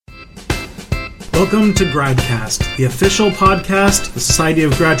Welcome to GradCast, the official podcast of the Society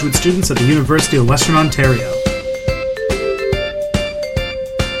of Graduate Students at the University of Western Ontario.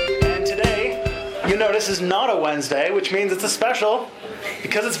 And today, you notice, is not a Wednesday, which means it's a special,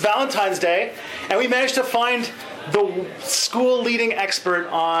 because it's Valentine's Day, and we managed to find the school-leading expert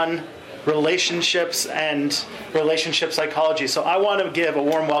on relationships and relationship psychology. So I want to give a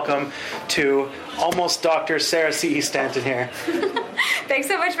warm welcome to almost Dr. Sarah C.E. Stanton here. Thanks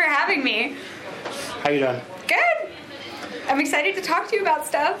so much for having me. How you doing? Good. I'm excited to talk to you about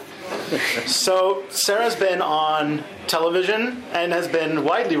stuff. So Sarah's been on television and has been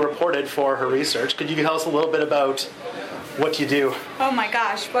widely reported for her research. Could you tell us a little bit about what you do? Oh my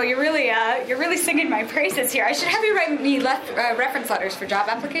gosh! Well, you're really singing my praises here. I should have you write me reference letters for job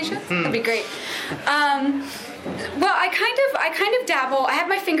applications. That'd be great. Well, I kind of dabble. I have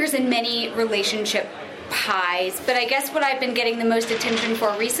my fingers in many relationship pies, but I guess what I've been getting the most attention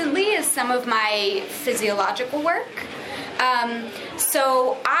for recently is some of my physiological work.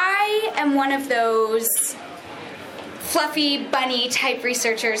 So I am one of those fluffy bunny type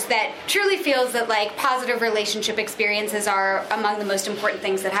researchers that truly feels that like positive relationship experiences are among the most important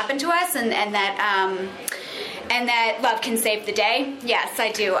things that happen to us, and that love can save the day. Yes,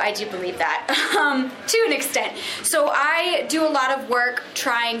 I do believe that to an extent. So I do a lot of work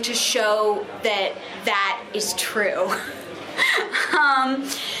trying to show that that is true.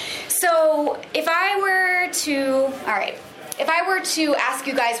 So if I were to ask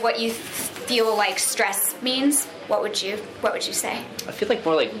you guys what you feel like stress means, what would you say? I feel like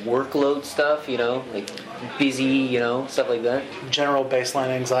more like workload stuff, like busy, stuff like that. General baseline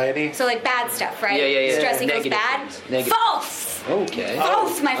anxiety. So like bad stuff, right? Yeah. Stressing goes bad? Negative. False! Okay.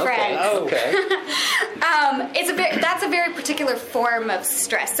 False, my friend. Okay. That's a very particular form of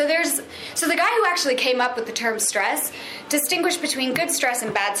stress. So the guy who actually came up with the term stress distinguished between good stress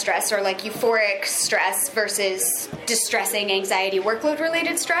and bad stress, or like euphoric stress versus distressing anxiety,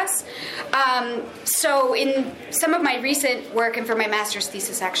 workload-related stress. So in some of my recent work, and for my master's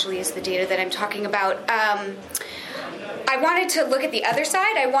thesis actually is the data that I'm talking about, I wanted to look at the other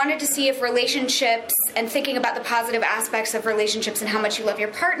side. I wanted to see if relationships and thinking about the positive aspects of relationships and how much you love your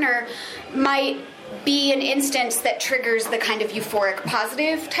partner might be an instance that triggers the kind of euphoric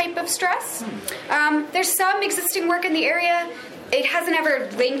positive type of stress. There's some existing work in the area. It hasn't ever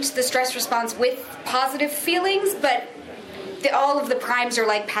linked the stress response with positive feelings, but all of the primes are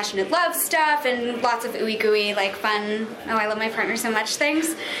like passionate love stuff and lots of ooey gooey, like fun, oh, I love my partner so much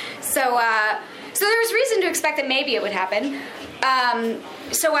things. So there was reason to expect that maybe it would happen.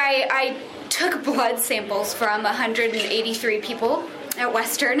 So I took blood samples from 183 people at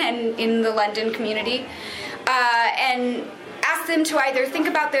Western and in the London community, and asked them to either think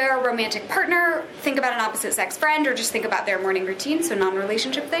about their romantic partner, think about an opposite-sex friend, or just think about their morning routine, so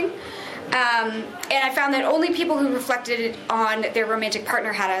non-relationship thing. And I found that only people who reflected on their romantic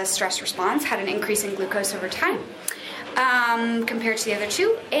partner had a stress response, had an increase in glucose over time, compared to the other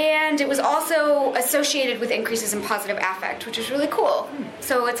two. And it was also associated with increases in positive affect, which is really cool.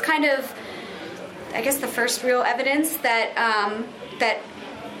 So it's kind of, I guess, the first real evidence that that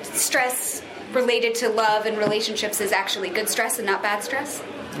stress related to love and relationships is actually good stress and not bad stress.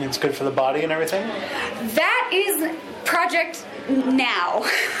 And it's good for the body and everything? That is Project Now.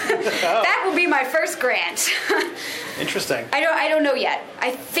 That will be my first grant. Interesting. I don't know yet.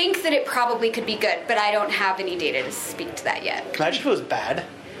 I think that it probably could be good, but I don't have any data to speak to that yet. Imagine if it was bad.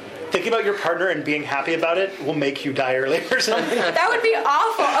 Thinking about your partner and being happy about it will make you die early or something. That would be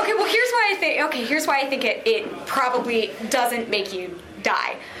awful. Okay, well, here's why I think it probably doesn't make you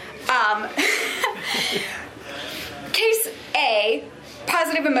die. Case A,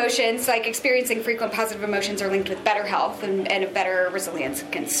 positive emotions, like experiencing frequent positive emotions, are linked with better health and a better resilience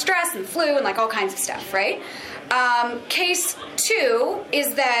against stress and flu and like all kinds of stuff, right? Case 2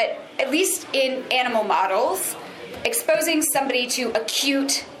 is that, at least in animal models, exposing somebody to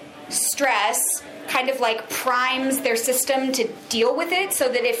acute stress kind of like primes their system to deal with it, so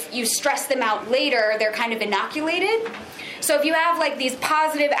that if you stress them out later, they're kind of inoculated. So if you have like these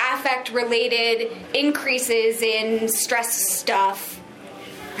positive affect related increases in stress stuff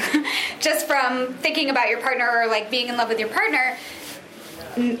just from thinking about your partner or like being in love with your partner,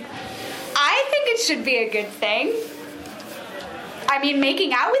 I think it should be a good thing. I mean,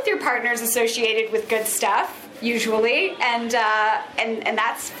 making out with your partner is associated with good stuff usually, and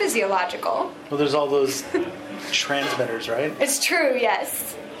that's physiological. Well, there's all those transmitters, right? It's true,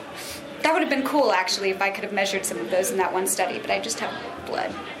 yes. That would have been cool, actually, if I could have measured some of those in that one study, but I just have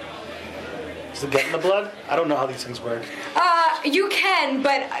blood. Does it get in the blood? I don't know how these things work. You can,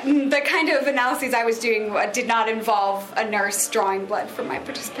 but the kind of analyses I was doing did not involve a nurse drawing blood from my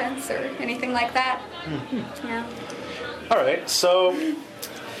participants or anything like that. Mm-hmm. Yeah. All right, so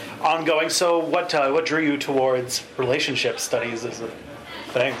ongoing. So what drew you towards relationship studies as a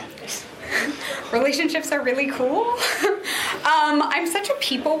thing? Relationships are really cool. I'm such a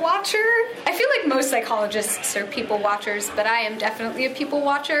people watcher. I feel like most psychologists are people watchers, but I am definitely a people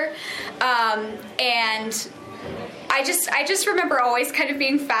watcher. And I just remember always kind of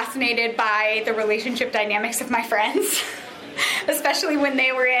being fascinated by the relationship dynamics of my friends, especially when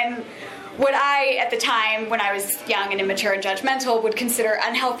they were in what I, at the time, when I was young and immature and judgmental, would consider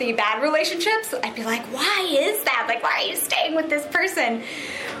unhealthy, bad relationships. I'd be like, why is that? Like, why are you staying with this person?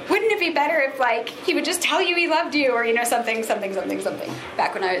 Wouldn't it be better if, like, he would just tell you he loved you or, you know, something,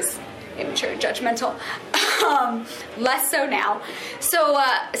 back when I was immature and judgmental. Less so now. So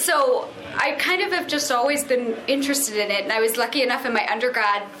I kind of have just always been interested in it, and I was lucky enough in my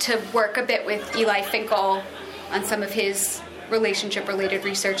undergrad to work a bit with Eli Finkel on some of his relationship-related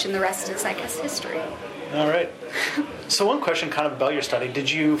research, and the rest is, I guess, history. All right. So one question kind of about your study.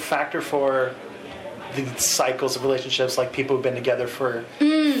 Did you factor for the cycles of relationships, like people who've been together for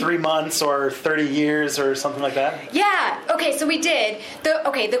 3 months or 30 years or something like that? Yeah. Okay, so we did.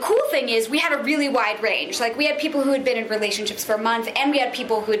 The cool thing is we had a really wide range. Like, we had people who had been in relationships for a month, and we had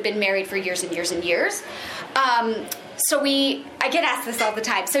people who had been married for years and years and years. So I get asked this all the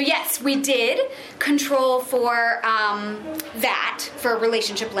time. So yes, we did control for that, for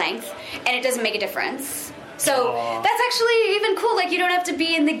relationship length, and it doesn't make a difference. So that's actually even cool. Like, you don't have to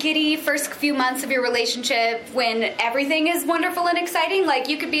be in the giddy first few months of your relationship when everything is wonderful and exciting. Like,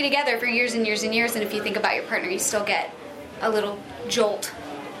 you could be together for years and years and years, and if you think about your partner, you still get a little jolt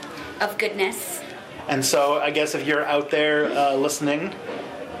of goodness. And so I guess if you're out there listening,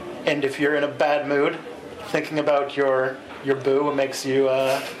 and if you're in a bad mood, thinking about your boo, it makes you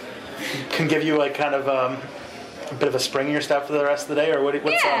can give you like kind of a bit of a spring in your step for the rest of the day, or what's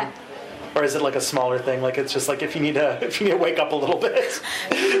Yeah. Or is it like a smaller thing? Like, it's just like if you need to wake up a little bit.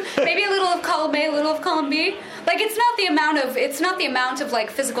 Maybe a little of column A, a little of column B. Like, it's not the amount of like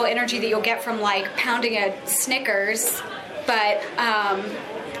physical energy that you'll get from like pounding a Snickers, but I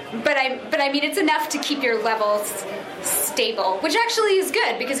mean, it's enough to keep your levels stable, which actually is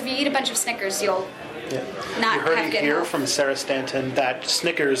good, because if you eat a bunch of Snickers, you'll not You heard have it good here health. from Sarah Stanton that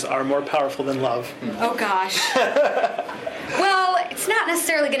Snickers are more powerful than love. Oh gosh. Well, it's not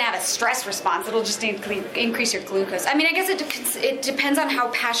necessarily going to have a stress response. It'll just increase your glucose. I mean, I guess it depends on how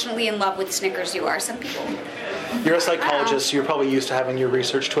passionately in love with Snickers you are. Some people. You're a psychologist, so you're probably used to having your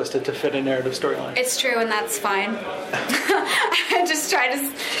research twisted to fit a narrative storyline. It's true, and that's fine. I just try to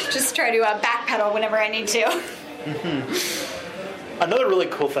backpedal whenever I need to. Mm-hmm. Another really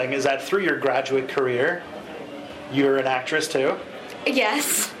cool thing is that through your graduate career, you're an actress too.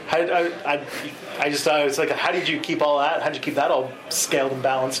 Yes. I just thought, it's like, how did you keep all that? How did you keep that all scaled and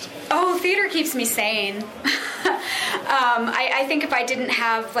balanced? Oh, theater keeps me sane. I think if I didn't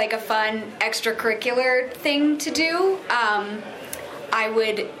have like a fun extracurricular thing to do, I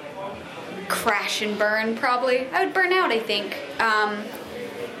would crash and burn. Probably, I would burn out, I think.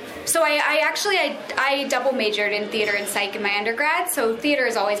 So I double majored in theater and psych in my undergrad. So theater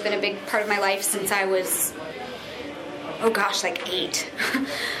has always been a big part of my life since I was, like 8.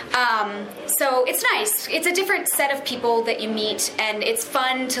 So it's nice. It's a different set of people that you meet, and it's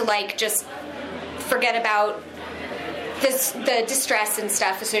fun to like just forget about the distress and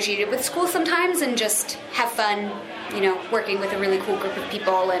stuff associated with school sometimes, and just have fun, working with a really cool group of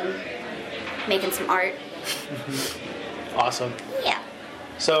people and making some art. Awesome. Yeah.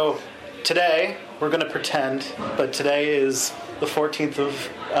 So today we're going to pretend, but today is the 14th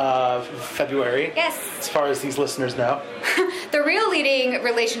of February. Yes. As far as these listeners know. The real leading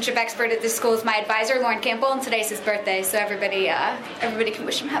relationship expert at this school is my advisor, Lauren Campbell, and today's his birthday, so everybody can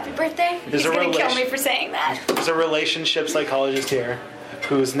wish him happy birthday. He's going to kill me for saying that. There's a relationship psychologist here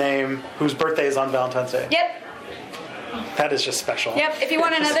whose birthday is on Valentine's Day. Yep. That is just special. Yep. If you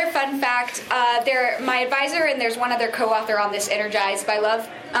want another fun fact, they're my advisor, and there's one other co-author on this Energized by Love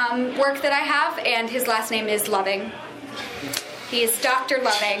work that I have, and his last name is Loving. He is Dr.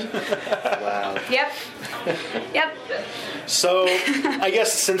 Loving. Wow. Yep. So, I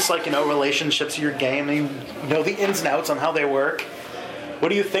guess since relationships are your game, and you know the ins and outs on how they work, what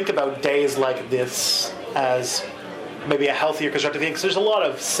do you think about days like this as maybe a healthier, constructive thing? Because there's a lot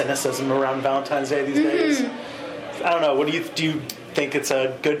of cynicism around Valentine's Day these days. I don't know. What do you think it's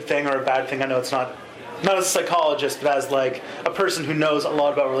a good thing or a bad thing? I know it's not as a psychologist, but as like a person who knows a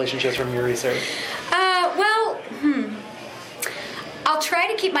lot about relationships from your research. I'll I'll try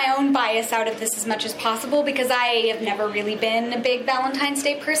to keep my own bias out of this as much as possible because I have never really been a big Valentine's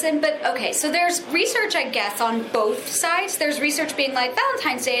Day person. But okay, so there's research, I guess, on both sides. There's research being like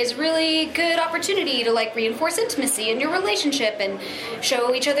Valentine's Day is a really good opportunity to like reinforce intimacy in your relationship and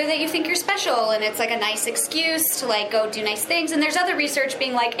show each other that you think you're special, and it's like a nice excuse to like go do nice things. And there's other research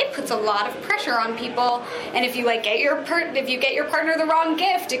being like it puts a lot of pressure on people, and if you like get your partner the wrong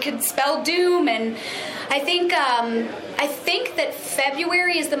gift, it could spell doom. And I think that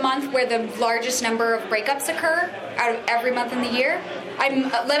February is the month where the largest number of breakups occur out of every month in the year.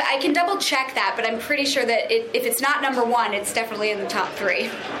 I can double check that, but I'm pretty sure that if it's not number one, it's definitely in the top 3.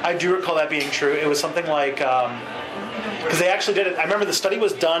 I do recall that being true. It was something like, because they actually did it. I remember the study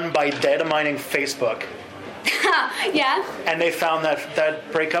was done by data mining Facebook. Yeah. And they found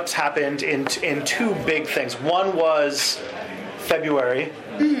that breakups happened in 2 big things. One was February,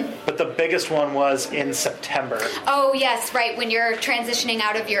 but the biggest one was in September. Oh, yes, right, when you're transitioning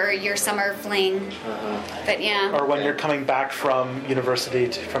out of your summer fling. But yeah. Or when you're coming back from university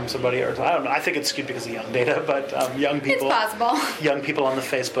from somebody, or I don't know. I think it's skewed because of young data, but young people. It's possible. Young people on the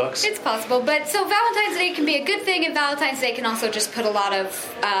Facebooks. It's possible. But so Valentine's Day can be a good thing, and Valentine's Day can also just put a lot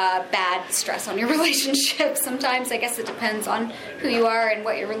of bad stress on your relationship. Sometimes, I guess it depends on who you are and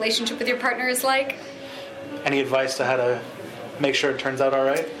what your relationship with your partner is like. Any advice to how to make sure it turns out all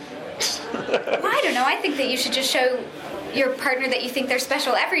right? Well, I don't know. I think that you should just show your partner that you think they're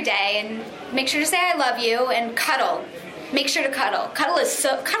special every day, and make sure to say I love you and cuddle. Make sure to cuddle. Cuddling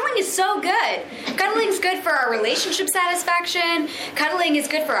is so good. Cuddling's good for our relationship satisfaction. Cuddling is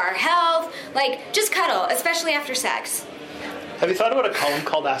good for our health. Like, just cuddle, especially after sex. Have you thought about a column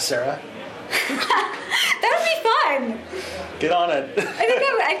called Ask Sarah? That would be fun. Get on it.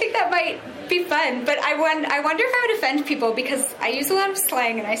 I think that might be fun, but I wonder if I would offend people because I use a lot of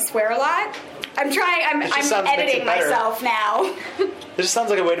slang and I swear a lot. I'm editing myself now. It just sounds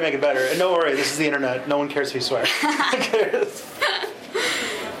like a way to make it better. And don't worry, this is the internet. No one cares if you swear. Yeah,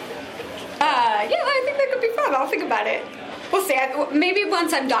 I think that could be fun. I'll think about it. We'll see. Maybe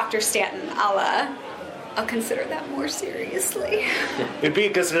once I'm Dr. Stanton, I'll consider that more seriously. It'd be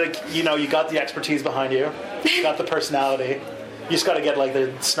because, you got the expertise behind you. You got the personality. You just got to get like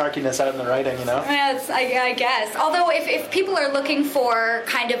the snarkiness out in the writing, Yes, I guess. Although if people are looking for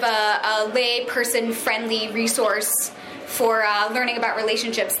kind of a lay person friendly resource for learning about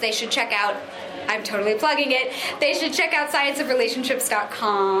relationships, they should check out. I'm totally plugging it. They should check out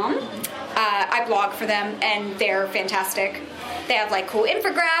scienceofrelationships.com. I blog for them, and they're fantastic. They have like cool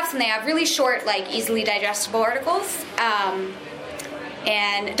infographics, and they have really short, like easily digestible articles.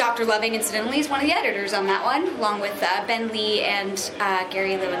 And Dr. Loving, incidentally, is one of the editors on that one, along with Ben Lee and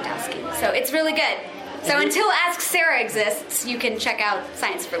Gary Lewandowski. So it's really good. So until Ask Sarah exists, you can check out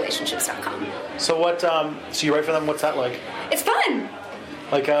scienceofrelationships.com. So so you write for them? What's that like? It's fun.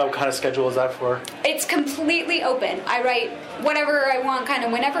 Like, what kind of schedule is that for? It's completely open. I write whatever I want, kind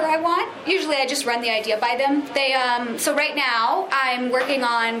of whenever I want. Usually I just run the idea by them. So right now I'm working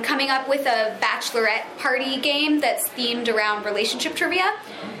on coming up with a bachelorette party game that's themed around relationship trivia,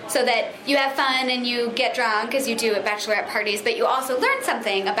 so that you have fun and you get drunk as you do at bachelorette parties, but you also learn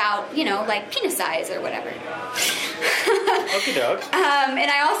something about, like penis size or whatever. Okie doke. And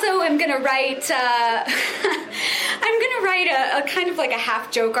I also am going to write. A kind of like a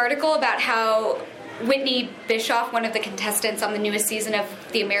half joke article about how Whitney Bischoff, one of the contestants on the newest season of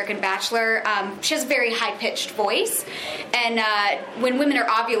The American Bachelor, she has a very high-pitched voice, and when women are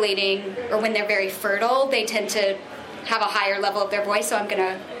ovulating or when they're very fertile, they tend to have a higher level of their voice. So I'm going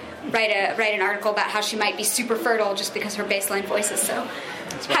to write an article about how she might be super fertile just because her baseline voice is so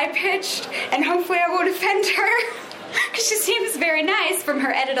high-pitched, and hopefully I won't offend her because she seems very nice from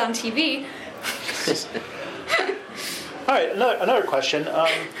her edit on TV. All right, another question.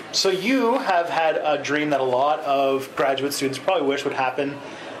 So you have had a dream that a lot of graduate students probably wish would happen.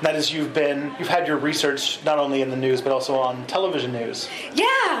 And that is you've had your research not only in the news but also on television news.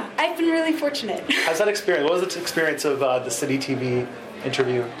 Yeah, I've been really fortunate. How's that experience? What was the experience of the City TV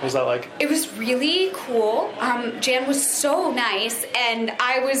interview? What was that like? It was really cool. Jan was so nice, and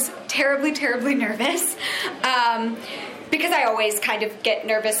I was terribly, terribly nervous. Because I always kind of get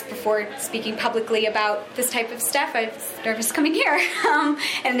nervous before speaking publicly about this type of stuff. I was nervous coming here.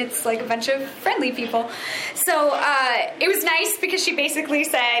 And it's like a bunch of friendly people. So it was nice because she basically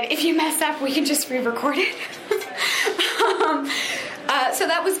said, if you mess up, we can just re-record it. So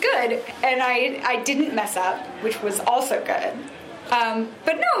that was good. And I didn't mess up, which was also good.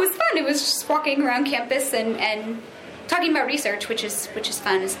 But no, it was fun. It was just walking around campus and talking about research, which is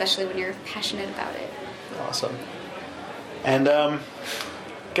fun, especially when you're passionate about it. Awesome. And I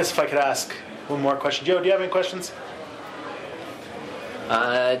guess if I could ask one more question. Joe, do you have any questions?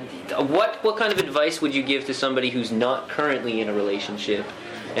 What kind of advice would you give to somebody who's not currently in a relationship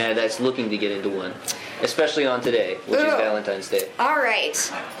and that's looking to get into one, especially on today, which is Valentine's Day? All right.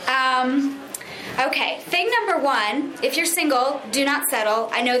 Okay, thing number one, if you're single, do not settle.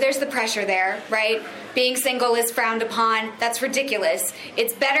 I know there's the pressure there, right? Being single is frowned upon. That's ridiculous.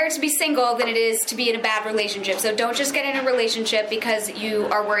 It's better to be single than it is to be in a bad relationship. So don't just get in a relationship because you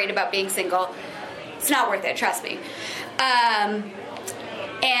are worried about being single. It's not worth it, trust me.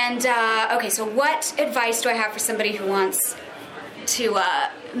 Okay, so what advice do I have for somebody who wants to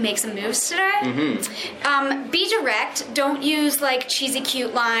make some moves today? Mm-hmm. Be direct. Don't use like cheesy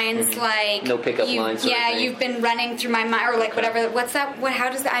cute lines like no pickup lines. Yeah, you've been running through my mind, or like whatever. What's that? How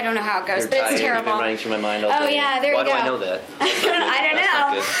does that? I don't know how it goes, but it's terrible. You've been running through my mind all day. Oh yeah, there Why you go. Why do I know that?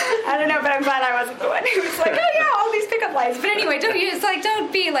 I don't know, but I'm glad I wasn't the one who was like, oh yeah, all these pickup lines. But anyway,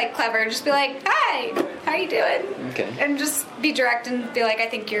 don't be like clever. Just be like, hi, how you doing? Okay. And just be direct and be like, I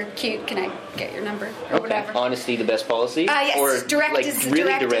think you're cute. Can I get your number or whatever? Honesty, the best policy. Yes, or direct like is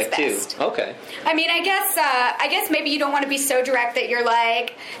really direct too. best. Okay. I mean, I guess maybe you don't want to be so direct that you're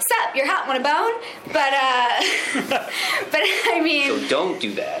like, sup, you're hot, want a bone? But I mean, so don't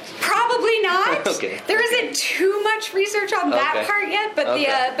do that. Probably not. Okay. There isn't too much research on that part yet, but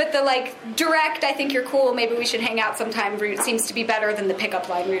the like direct, I think you're cool. Maybe we should hang out sometime route seems to be better than the pickup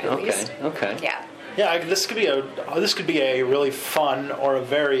line route at least. Okay. Yeah. Yeah, this could be a really fun or a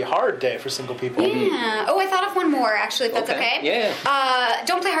very hard day for single people. Yeah. Oh, I thought of one more actually. If that's okay. Yeah.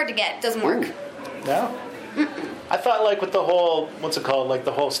 Don't play hard to get. Doesn't work. No. I thought like with the whole like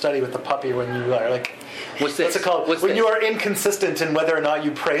the whole study with the puppy when you are like. What's this? What's it called? When you are inconsistent in whether or not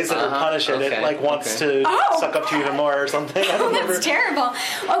you praise it or punish it, it like wants to suck up to you even more or something. I don't remember. That's terrible.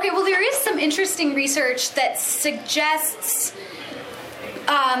 Okay, well there is some interesting research that suggests,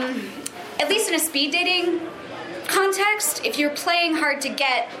 at least in a speed dating context, if you're playing hard to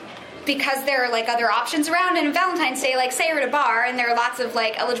get because there are like other options around, and Valentine's Day, like say you're at a bar and there are lots of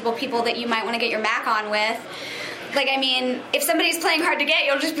like eligible people that you might want to get your Mac on with. Like, I mean, if somebody's playing hard to get,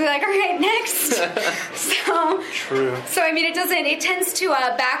 you'll just be like, all right, next. True. So, I mean, it tends to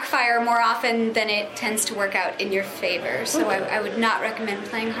backfire more often than it tends to work out in your favor. So I would not recommend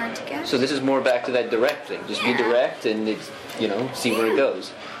playing hard to get. So this is more back to that direct thing. Just be direct and it's, see where it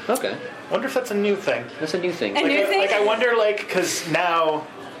goes. Okay. I wonder if that's a new thing. That's a new thing. New thing? Like, I wonder, because now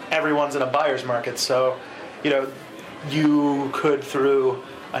everyone's in a buyer's market, so, you could through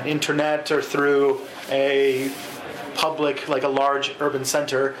an internet or through a public, like a large urban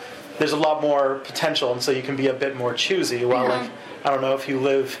center, there's a lot more potential, and so you can be a bit more choosy. While, like, I don't know if you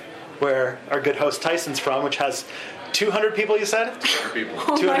live where our good host Tyson's from, which has 200 people, you said? 200 people.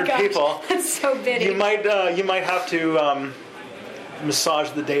 Oh 200 people. That's so bitty. You might have to massage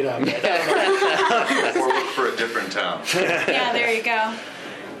the data a bit. I don't know. Or look for a different town. Yeah, there you go.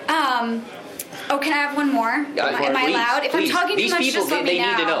 Can I have one more? Am I allowed? If I'm talking too much, just let me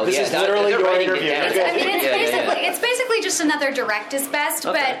know. Need to know. This is literally your interview. It's basically just another direct is best,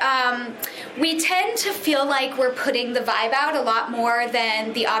 but we tend to feel like we're putting the vibe out a lot more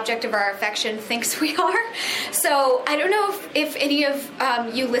than the object of our affection thinks we are. So I don't know if any of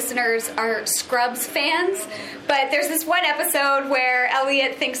you listeners are Scrubs fans, but there's this one episode where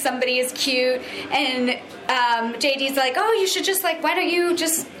Elliot thinks somebody is cute, and JD's like, oh, you should just why don't you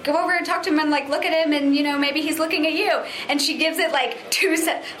just go over and talk to him and look at him, and maybe he's looking at you. And she gives it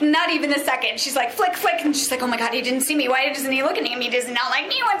not even a second. She's like, flick, flick, and she's like, oh my god, he didn't see me. Why isn't he looking at me? He does not like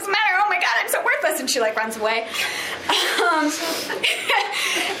me. What's the matter? Oh my god, I'm so worthless. And she runs away.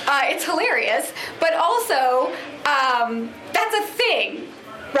 It's hilarious, but also that's a thing.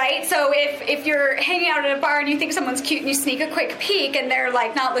 Right? So if you're hanging out at a bar and you think someone's cute and you sneak a quick peek and they're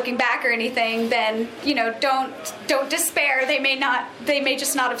not looking back or anything, then don't despair. They may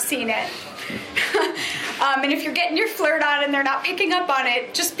just not have seen it. And if you're getting your flirt on and they're not picking up on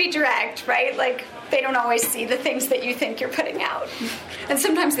it, just be direct, right? They don't always see the things that you think you're putting out. And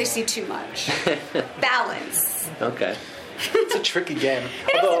sometimes they see too much. Balance. Okay. It's a tricky game.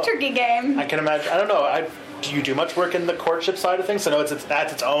 It is a tricky game. I can imagine. I don't know. Do you do much work in the courtship side of things? I know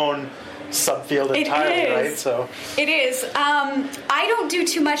that's its own subfield entirely, right? So it is. I don't do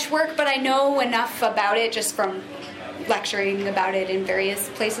too much work, but I know enough about it just from lecturing about it in various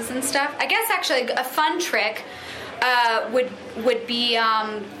places and stuff. I guess actually a fun trick would be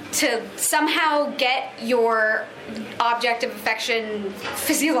to somehow get your object of affection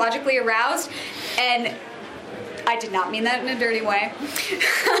physiologically aroused, and I did not mean that in a dirty way,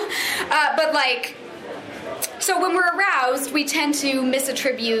 but so when we're aroused, we tend to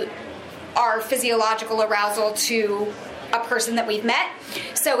misattribute our physiological arousal to a person that we've met.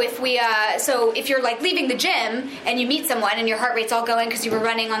 So if you're like leaving the gym and you meet someone and your heart rate's all going because you were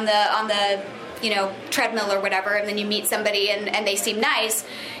running on the treadmill or whatever, and then you meet somebody and they seem nice,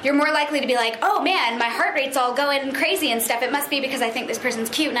 you're more likely to be like, oh man, my heart rate's all going crazy and stuff. It must be because I think this person's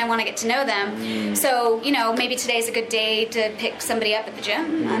cute and I want to get to know them. So, maybe today's a good day to pick somebody up at the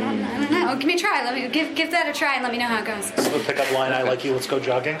gym. I don't know. Give me a try. Let me give that a try and let me know how it goes. So the pickup line, I like you, let's go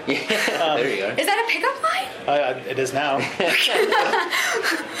jogging. Yeah, there you go. Is that a pickup line? It is now. I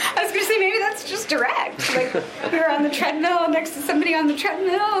was going to say, maybe that's just direct. Like, you're on the treadmill next to somebody on the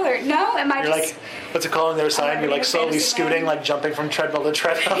treadmill, or no? Am I You're just... like, what's it called on the other side? You're like slowly scooting, like jumping from treadmill to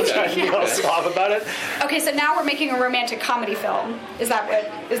treadmill, trying to be all suave about it. Okay, so now we're making a romantic comedy film. Is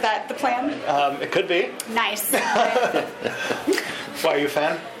that the plan? It could be. Nice. Why, are you a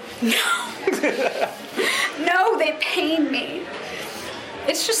fan? No, they pain me.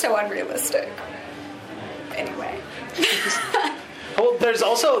 It's just so unrealistic. Anyway. Well, there's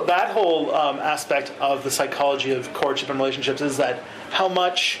also that whole aspect of the psychology of courtship and relationships, is that how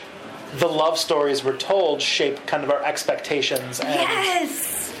much the love stories we're told shape kind of our expectations. And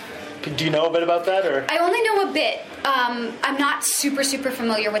Yes! do you know a bit about that, or? I only know a bit. I'm not super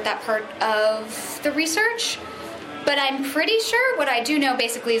familiar with that part of the research, but I'm pretty sure what I do know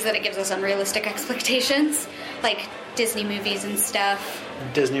basically is that it gives us unrealistic expectations, like Disney movies and stuff.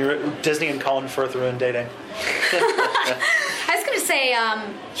 Disney and Colin Firth ruined dating. I was going to say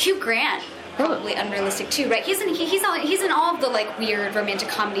Hugh Grant, probably unrealistic too, right? He's in all of the like weird romantic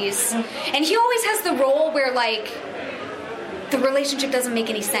comedies, and he always has the role where like the relationship doesn't make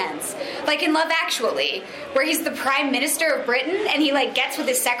any sense. Like in Love Actually, where he's the Prime Minister of Britain and he like gets with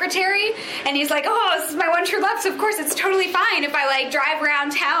his secretary and he's like, oh, this is my one true love, so of course it's totally fine if I like drive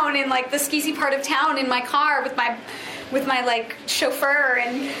around town in like the skeezy part of town in my car with my like chauffeur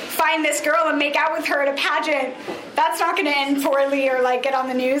and find this girl and make out with her at a pageant. That's not going to end poorly or like get on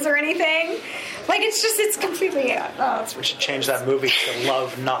the news or anything. Like it's completely. We should change that movie to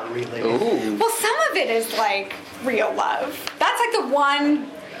Love Not Really. Ooh. Well, some of it is like real love. That's like the one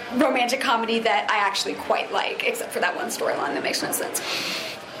romantic comedy that I actually quite like, except for that one storyline that makes no sense.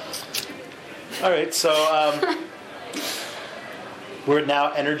 All right, so we're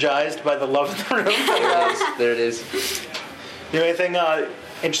now energized by the love in the room. There it is. You know anything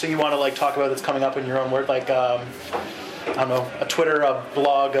interesting you want to like talk about that's coming up in your own work? Like, I don't know, a Twitter, a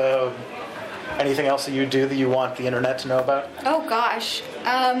blog, anything else that you do that you want the internet to know about? Oh gosh,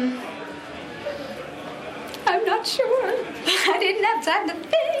 I'm not sure. I didn't have time to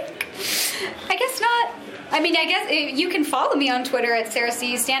think. I guess not. I mean, I guess you can follow me on Twitter at Sarah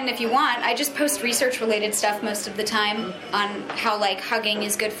C. Stanton if you want. I just post research-related stuff most of the time on how, like, hugging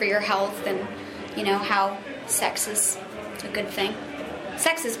is good for your health and, how sex is a good thing.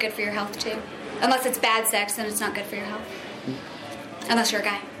 Sex is good for your health, too. Unless it's bad sex, then it's not good for your health. Unless you're a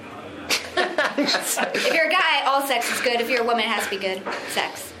guy. If you're a guy, all sex is good. If you're a woman, it has to be good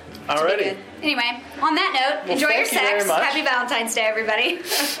sex. Alrighty. Anyway, on that note, enjoy your thank you sex. very much. Happy Valentine's Day, everybody.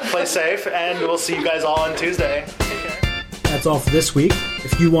 Play safe, and we'll see you guys all on Tuesday. Take care. That's all for this week.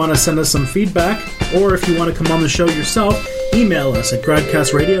 If you want to send us some feedback, or if you want to come on the show yourself, email us at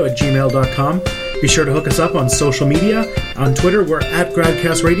gradcastradio@gmail.com. Be sure to hook us up on social media. On Twitter, we're at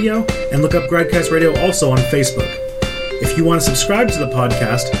GradcastRadio, and look up Gradcast Radio also on Facebook. If you want to subscribe to the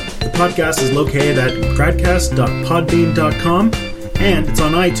podcast is located at gradcast.podbean.com, and it's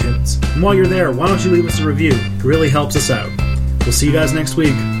on iTunes. And while you're there, why don't you leave us a review? It really helps us out. We'll see you guys next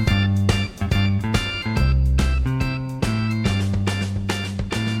week.